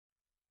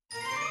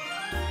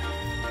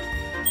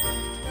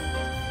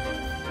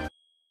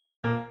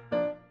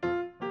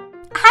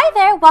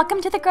there,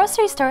 welcome to the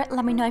grocery store.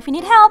 Let me know if you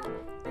need help.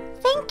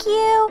 Thank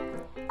you.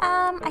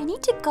 I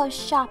need to go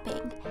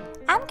shopping.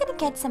 I'm gonna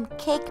get some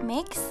cake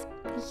mix.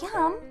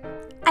 Yum.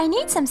 I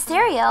need some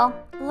cereal.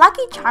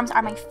 Lucky Charms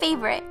are my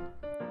favorite.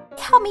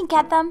 Help me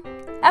get them.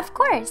 Of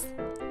course.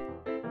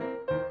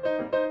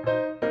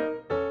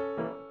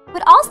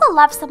 Would also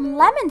love some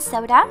lemon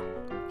soda.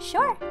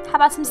 Sure, how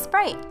about some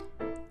Sprite?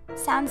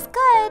 Sounds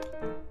good.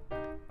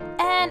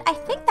 And I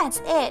think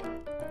that's it.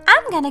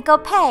 I'm gonna go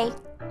pay.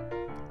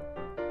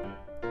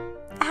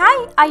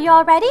 Hi, are you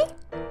all ready?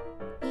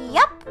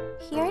 Yup,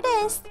 here it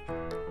is.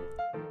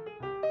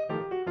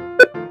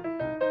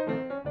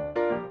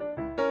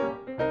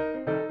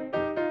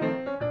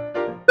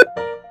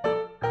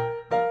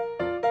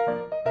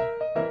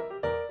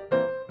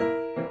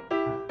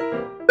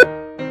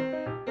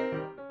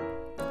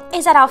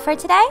 Is that all for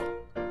today?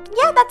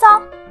 Yeah, that's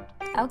all.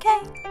 Okay.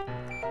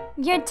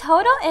 Your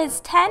total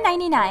is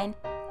 $10.99.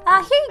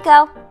 Here you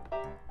go.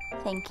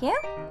 Thank you.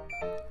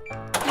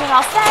 You're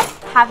all set.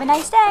 Have a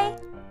nice day.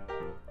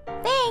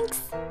 Thanks.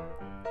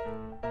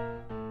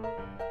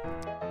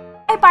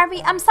 Hi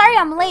Barbie, I'm sorry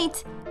I'm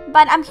late,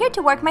 but I'm here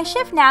to work my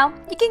shift now.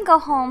 You can go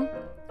home.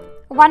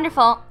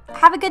 Wonderful.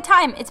 Have a good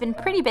time. It's been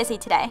pretty busy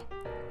today.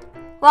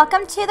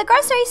 Welcome to the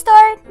grocery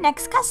store.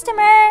 Next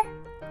customer.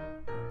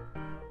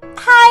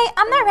 Hi,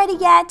 I'm not ready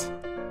yet.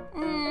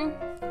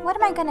 What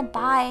am I gonna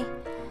buy?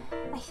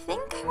 I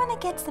think I wanna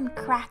get some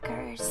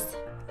crackers.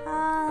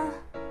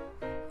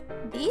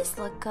 These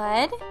look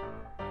good.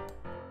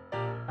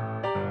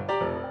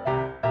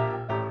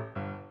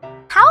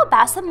 How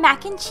about some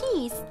mac and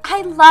cheese?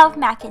 I love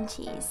mac and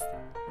cheese.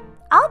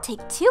 I'll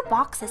take 2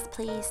 boxes,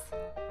 please.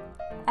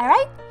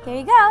 Alright, here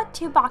you go.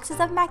 2 boxes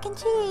of mac and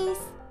cheese.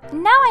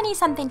 Now I need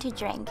something to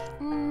drink.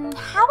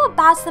 How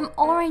about some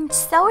orange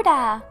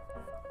soda?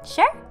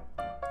 Sure.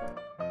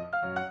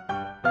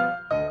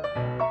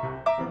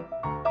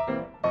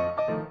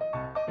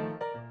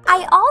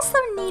 I also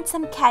need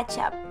some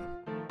ketchup.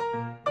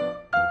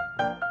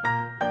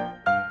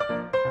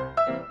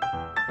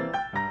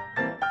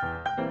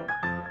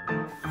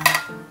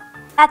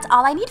 That's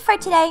all I need for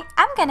today.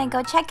 I'm gonna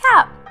go check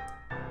out.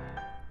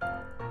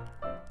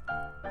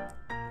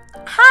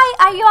 Hi,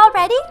 are you all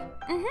ready?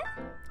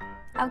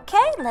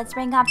 Okay, let's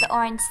bring up the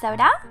orange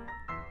soda.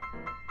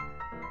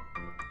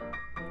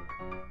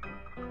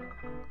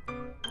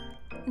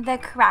 The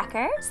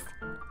crackers.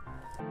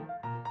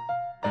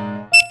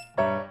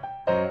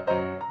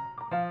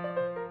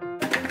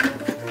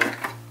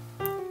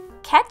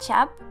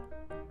 Ketchup.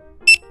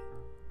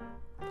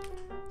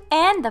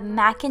 And the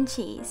mac and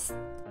cheese.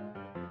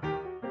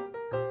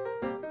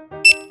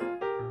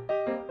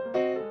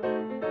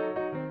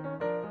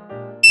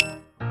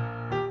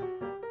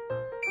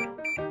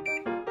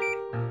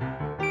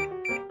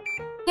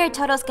 Your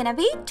total's gonna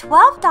be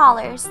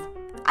 $12.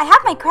 I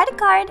have my credit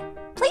card.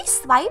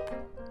 Please swipe.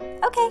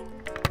 Okay.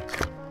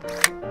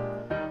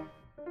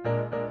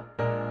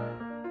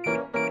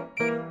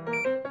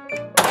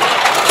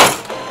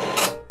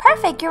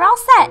 Perfect, you're all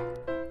set.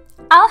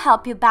 I'll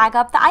help you bag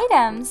up the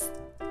items.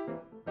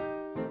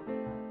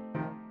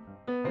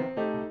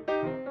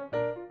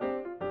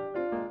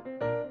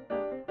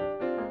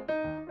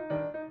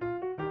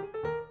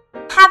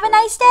 Have a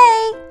nice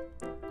day.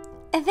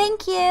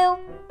 Thank you.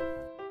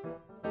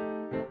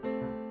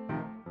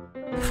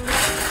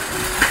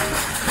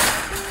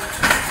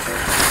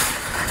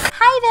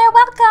 Hi there,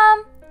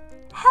 welcome.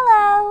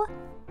 Hello.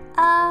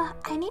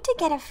 I need to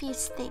get a few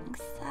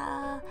things.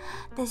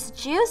 This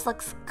juice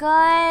looks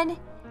good.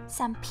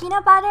 Some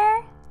peanut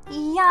butter.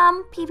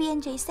 Yum,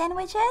 PB&J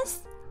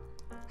sandwiches.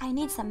 I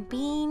need some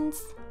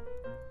beans.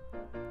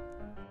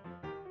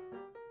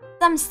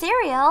 Some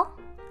cereal.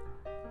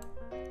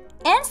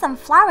 And some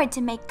flour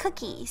to make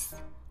cookies.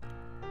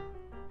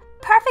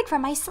 Perfect for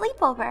my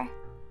sleepover.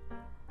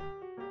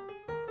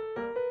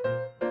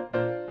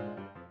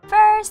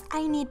 First,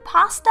 I need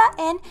pasta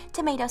and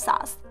tomato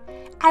sauce.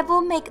 I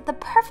will make the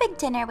perfect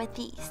dinner with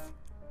these.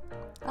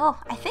 Oh,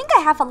 I think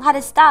I have a lot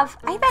of stuff.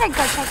 I better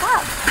go check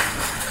out.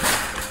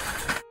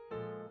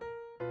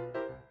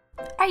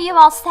 Are you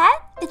all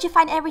set? Did you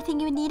find everything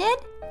you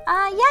needed?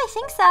 Yeah, I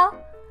think so.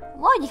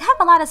 Whoa, you have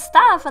a lot of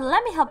stuff, but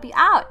let me help you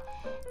out.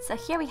 So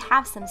here we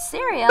have some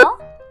cereal,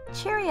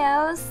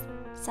 Cheerios,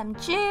 some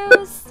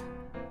juice.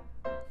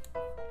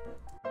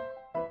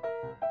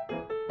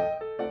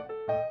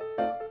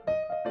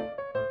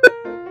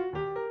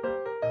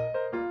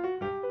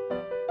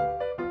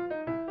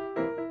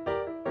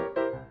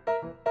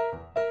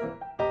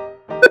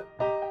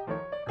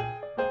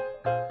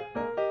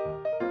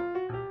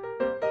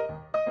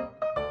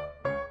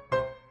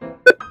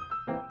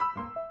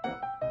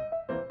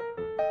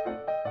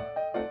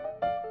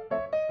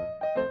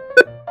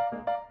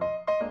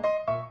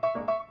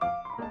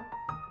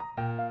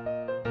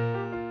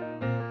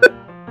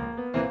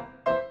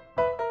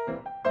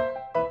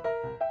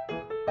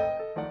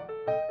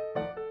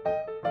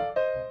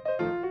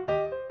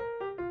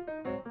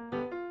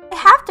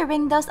 Have to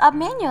ring those up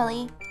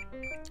manually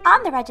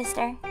on the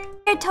register.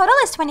 Your total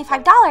is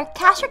 $25.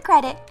 Cash or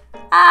credit?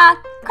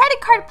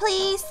 Credit card,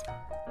 please.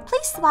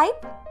 Please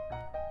swipe.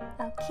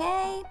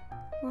 Okay,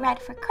 red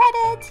for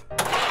credit.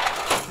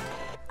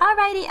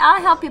 Alrighty,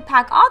 I'll help you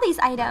pack all these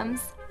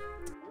items.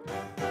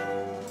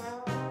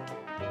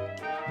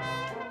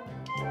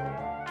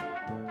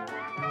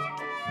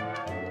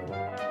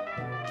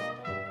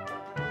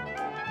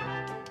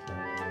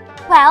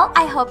 Well,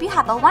 I hope you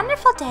have a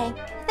wonderful day.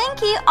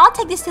 Thank you. I'll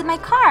take this to my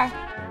car.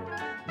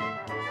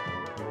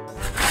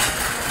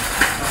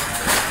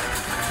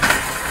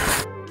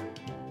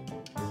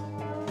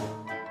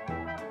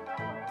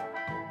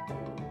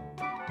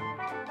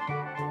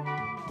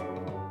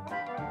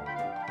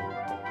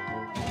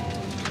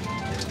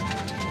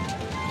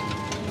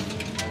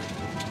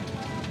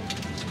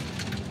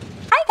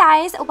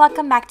 Guys,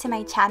 welcome back to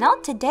my channel.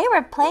 Today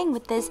we're playing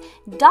with this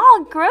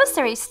doll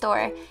grocery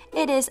store.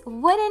 It is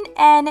wooden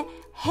and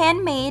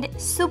handmade,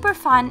 super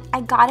fun.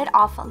 I got it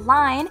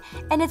offline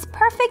and it's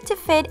perfect to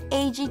fit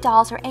AG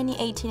dolls or any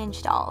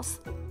 18-inch dolls.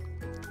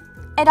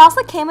 It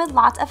also came with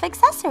lots of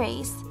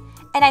accessories.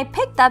 And I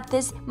picked up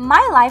this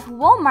My Life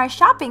Walmart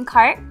shopping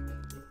cart,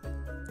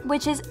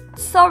 which is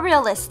so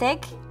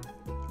realistic,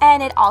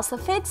 and it also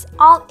fits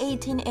all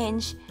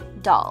 18-inch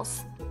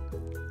dolls.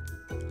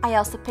 I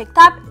also picked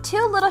up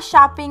 2 little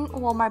shopping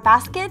Walmart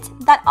baskets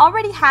that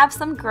already have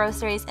some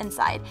groceries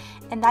inside,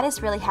 and that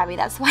is really heavy,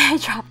 that's why I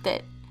dropped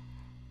it.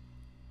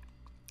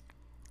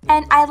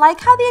 And I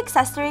like how the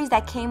accessories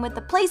that came with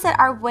the playset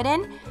are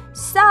wooden,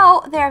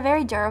 so they're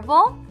very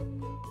durable.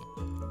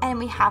 And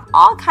we have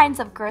all kinds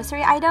of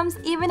grocery items,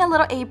 even a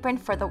little apron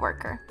for the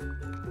worker.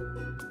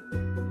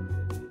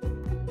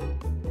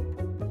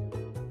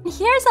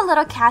 Here's a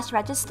little cash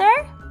register.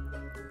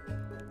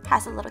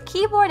 Has a little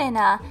keyboard and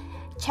a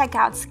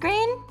checkout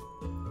screen.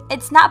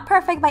 It's not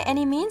perfect by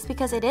any means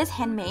because it is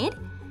handmade.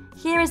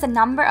 Here is the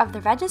number of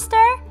the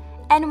register,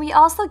 and we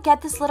also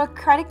get this little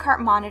credit card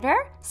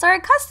monitor so our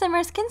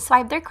customers can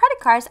swipe their credit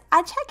cards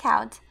at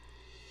checkout.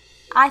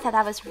 I thought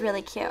that was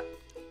really cute.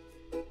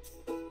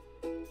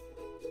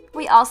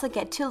 We also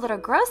get 2 little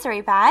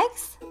grocery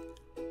bags.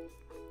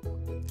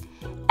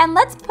 And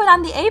let's put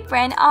on the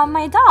apron on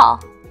my doll.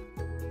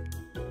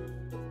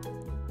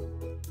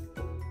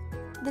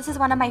 This is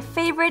one of my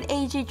favorite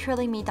AG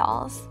Truly Me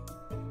dolls.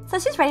 So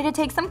she's ready to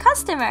take some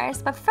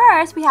customers, but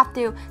first we have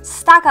to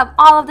stock up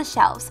all of the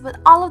shelves with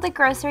all of the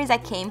groceries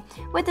that came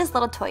with this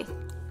little toy.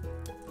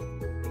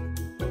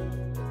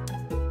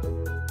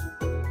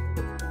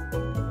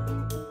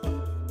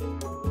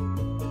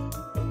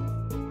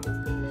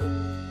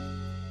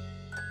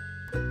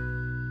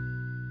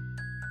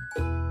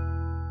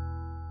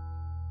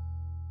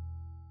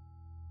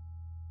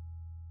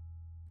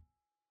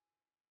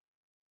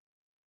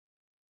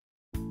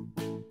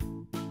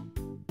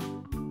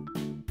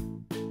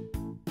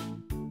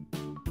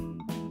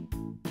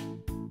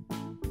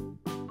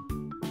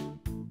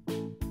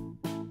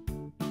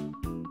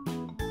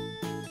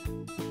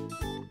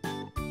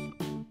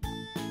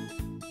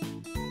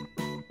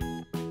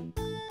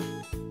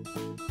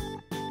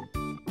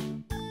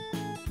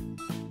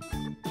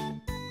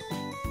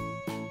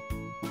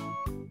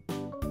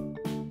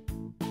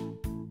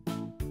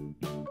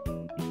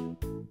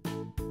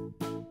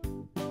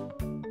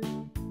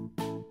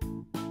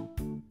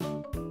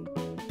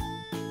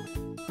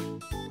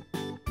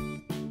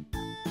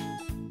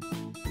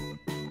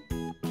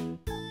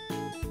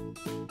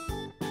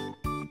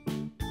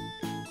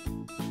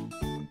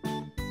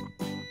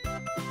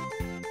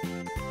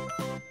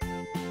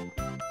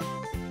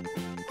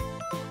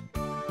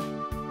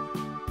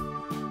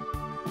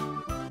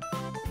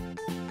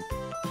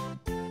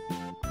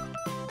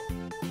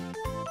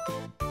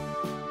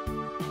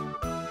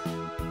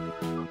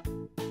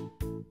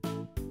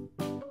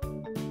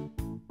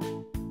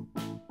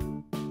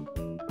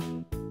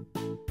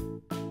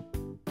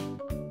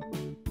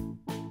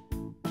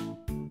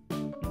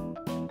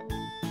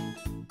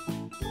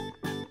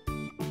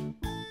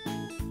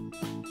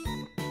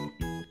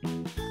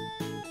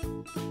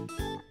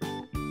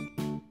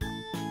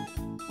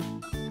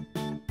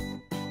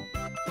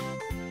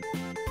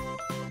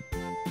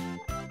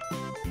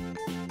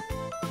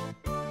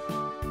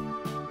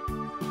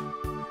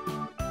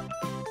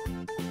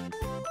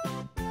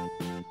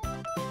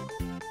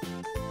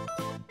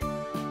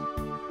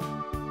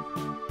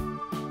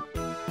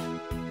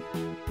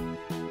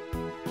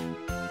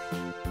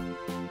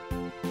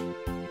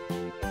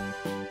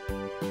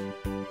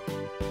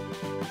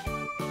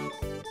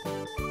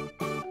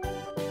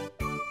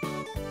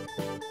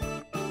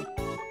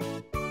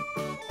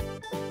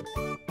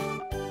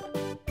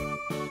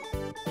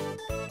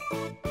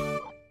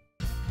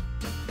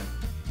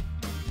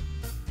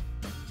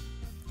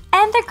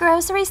 And the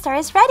grocery store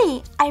is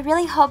ready. I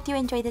really hope you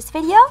enjoyed this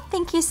video.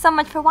 Thank you so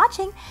much for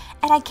watching,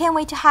 and I can't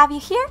wait to have you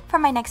here for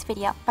my next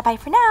video. Bye bye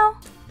for now.